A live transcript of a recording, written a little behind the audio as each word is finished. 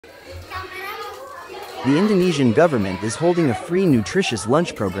the Indonesian government is holding a free nutritious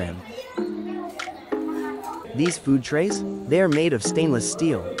lunch program. These food trays? They are made of stainless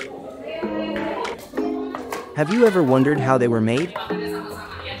steel. Have you ever wondered how they were made?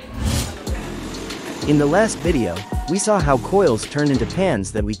 In the last video, we saw how coils turn into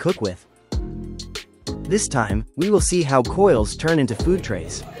pans that we cook with. This time, we will see how coils turn into food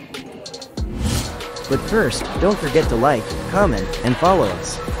trays. But first, don't forget to like, comment, and follow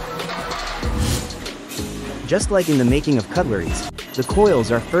us. Just like in the making of cutleries, the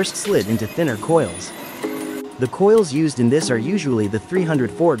coils are first slit into thinner coils. The coils used in this are usually the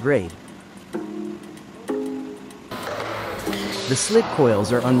 304 grade. The slit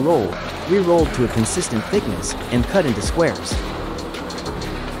coils are unrolled, re-rolled to a consistent thickness, and cut into squares.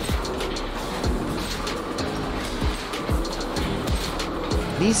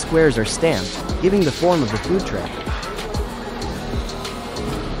 These squares are stamped, giving the form of the food tray.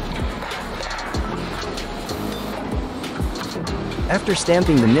 After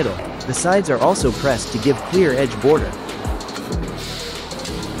stamping the middle, the sides are also pressed to give clear edge border.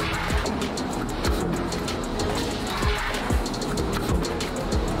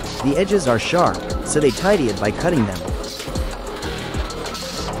 The edges are sharp, so they tidy it by cutting them.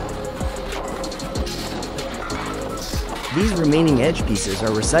 These remaining edge pieces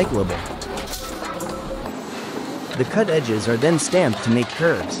are recyclable. The cut edges are then stamped to make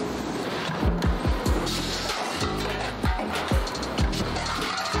curves.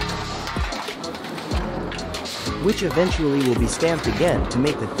 Which eventually will be stamped again to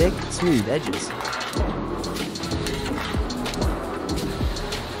make the thick, smooth edges.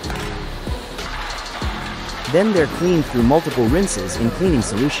 Then they're cleaned through multiple rinses in cleaning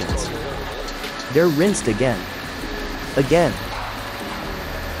solutions. They're rinsed again,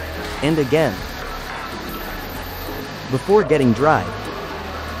 and again, before getting dried,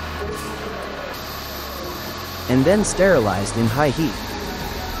 and then sterilized in high heat.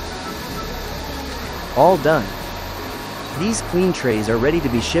 All done. These clean trays are ready to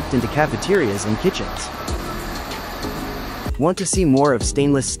be shipped into cafeterias and kitchens. Want to see more of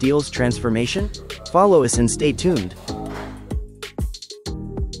stainless steel's transformation? Follow us and stay tuned.